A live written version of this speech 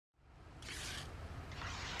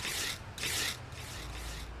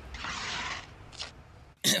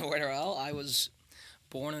Well, I was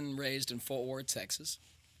born and raised in Fort Worth, Texas.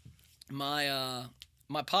 My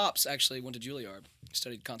pops actually went to Juilliard,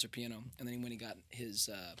 studied concert piano, and then when he got his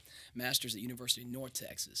master's at University of North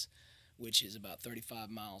Texas, which is about 35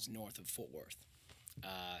 miles north of Fort Worth.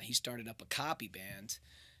 He started up a copy band,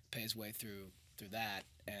 pay his way through that,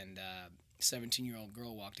 and 17-year-old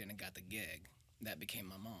girl walked in and got the gig. That became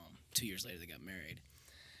my mom. 2 years later, they got married.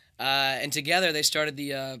 And together they started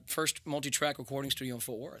the first multi-track recording studio in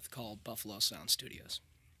Fort Worth called Buffalo Sound Studios.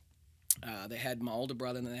 They had my older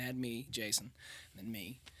brother, and then they had me, Jason, and then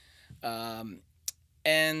me.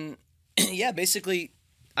 And yeah, basically,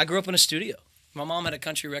 I grew up in a studio. My mom had a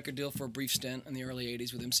country record deal for a brief stint in the early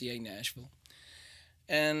 80s with MCA Nashville.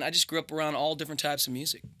 And I just grew up around all different types of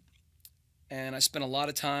music. And I spent a lot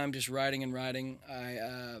of time just writing and writing.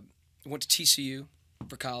 I went to TCU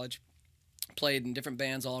for college, played in different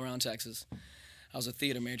bands all around Texas. I was a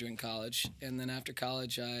theater major in college. And then after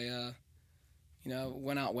college, I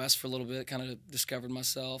went out west for a little bit, kind of discovered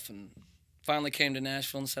myself, and finally came to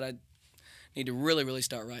Nashville and said I need to really, really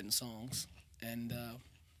start writing songs. And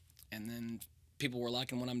then people were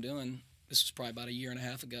liking what I'm doing. This was probably about a year and a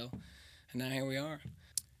half ago, and now here we are.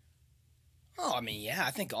 Oh, I mean, yeah,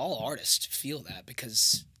 I think all artists feel that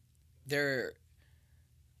because there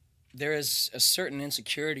is a certain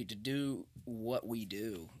insecurity to do what we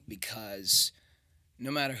do because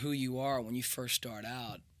no matter who you are, when you first start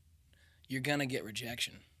out, you're going to get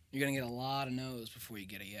rejection. You're going to get a lot of no's before you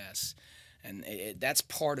get a yes. And that's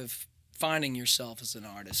part of finding yourself as an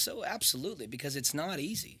artist. So absolutely, because it's not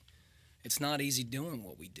easy. It's not easy doing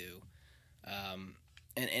what we do.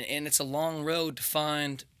 And it's a long road to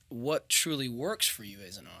find what truly works for you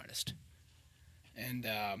as an artist. And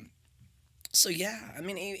so, yeah, I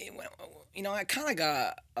mean, I kind of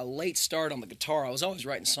got a late start on the guitar. I was always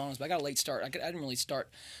writing songs, but I got a late start. I didn't really start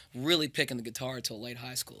really picking the guitar until late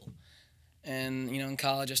high school. And, in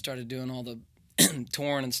college I started doing all the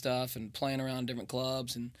touring and stuff and playing around different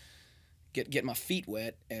clubs and get my feet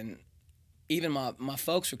wet. And even my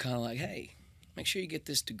folks were kind of like, hey, make sure you get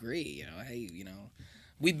this degree.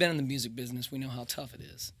 We've been in the music business. We know how tough it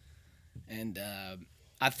is. And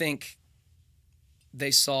I think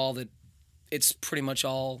they saw that it's pretty much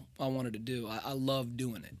all I wanted to do. I love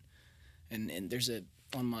doing it. And there's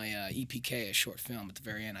on my EPK, a short film, at the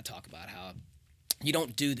very end, I talk about how you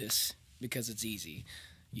don't do this because it's easy.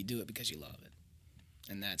 You do it because you love it.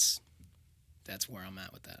 And that's where I'm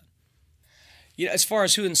at with that. As far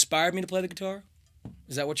as who inspired me to play the guitar,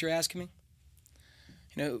 is that what you're asking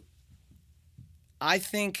me? I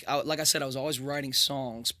think, like I said, I was always writing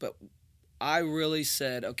songs, but I really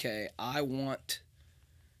said, okay, I want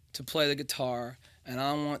to play the guitar, and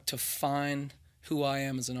I want to find who I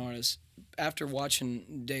am as an artist after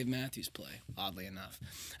watching Dave Matthews play, oddly enough.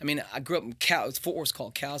 I mean, I grew up in Fort Worth's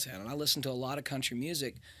called Cowtown, and I listened to a lot of country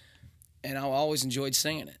music, and I always enjoyed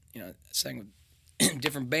singing it. I sang with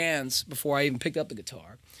different bands before I even picked up the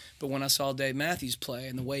guitar. But when I saw Dave Matthews play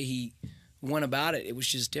and the way he went about it, it was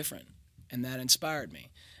just different, and that inspired me.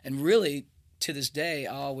 And really, to this day,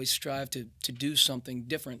 I always strive to do something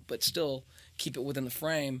different, but still keep it within the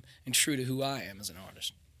frame and true to who I am as an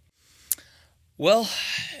artist. Well,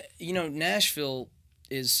 Nashville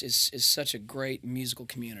is such a great musical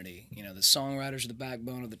community. The songwriters are the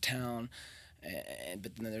backbone of the town,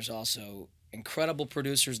 but then there's also incredible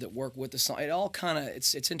producers that work with the song. It all kind of,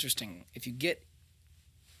 it's interesting. If you get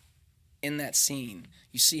in that scene,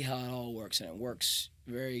 you see how it all works, and it works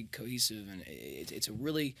very cohesive, and it's a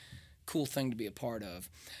really cool thing to be a part of.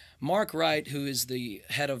 Mark Wright, who is the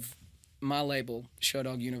head of my label, Show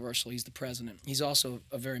Dog Universal, he's the president. He's also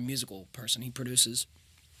a very musical person. He produces.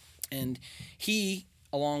 And he,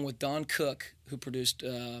 along with Don Cook, who produced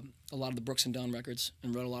a lot of the Brooks and Dunn records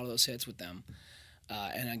and wrote a lot of those hits with them,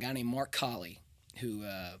 and a guy named Mark Colley, who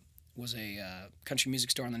was a country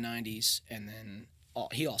music star in the 90s, and then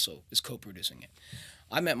he also is co-producing it.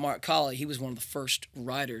 I met Mark Colley. He was one of the first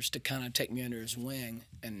writers to kind of take me under his wing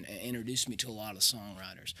and introduce me to a lot of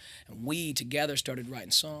songwriters. And we together started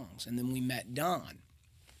writing songs. And then we met Don.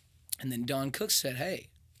 And then Don Cook said, hey,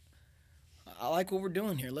 I like what we're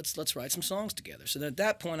doing here. Let's write some songs together. So at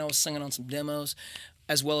that point, I was singing on some demos,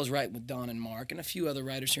 as well as writing with Don and Mark and a few other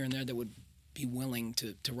writers here and there that would be willing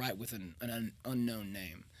to write with an unknown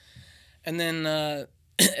name. And then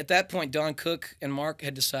at that point, Don Cook and Mark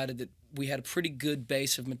had decided that we had a pretty good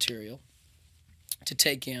base of material to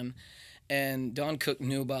take in, and Don Cook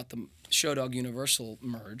knew about the Show Dog Universal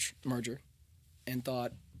merger, and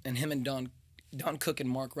thought, and him and Don Cook and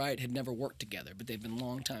Mark Wright had never worked together, but they've been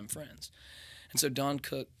longtime friends. And so Don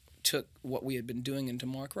Cook took what we had been doing into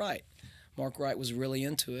Mark Wright. Mark Wright was really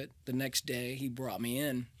into it. The next day, he brought me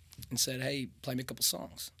in and said, hey, play me a couple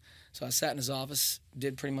songs. So I sat in his office,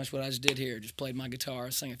 did pretty much what I just did here, just played my guitar,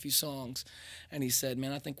 sang a few songs, and he said,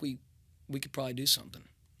 man, I think we could probably do something.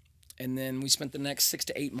 And then we spent the next 6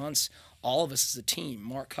 to 8 months, all of us as a team,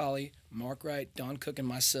 Mark Colley, Mark Wright, Don Cook, and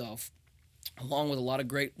myself, along with a lot of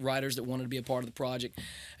great writers that wanted to be a part of the project,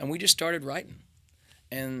 and we just started writing.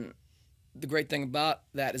 And the great thing about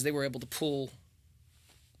that is they were able to pull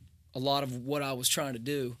a lot of what I was trying to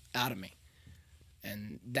do out of me.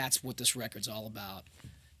 And that's what this record's all about.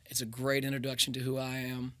 It's a great introduction to who I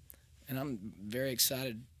am, and I'm very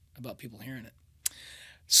excited about people hearing it.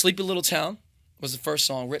 Sleepy Little Town was the first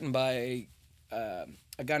song written by a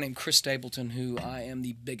guy named Chris Stapleton, who I am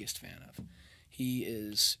the biggest fan of. He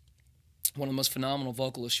is one of the most phenomenal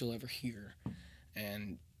vocalists you'll ever hear,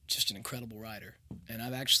 and just an incredible writer. And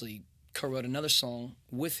I've actually co-wrote another song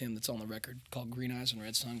with him that's on the record called Green Eyes and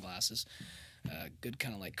Red Sunglasses. Good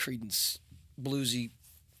kind of like Creedence bluesy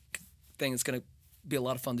thing that's going to be a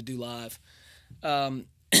lot of fun to do live. And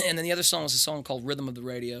then the other song was a song called Rhythm of the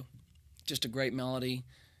Radio. Just a great melody,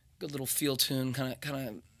 good little feel tune, kind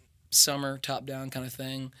of summer, top-down kind of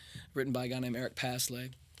thing, written by a guy named Eric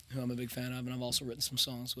Pasley, who I'm a big fan of, and I've also written some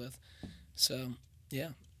songs with. So, yeah,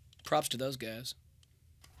 props to those guys.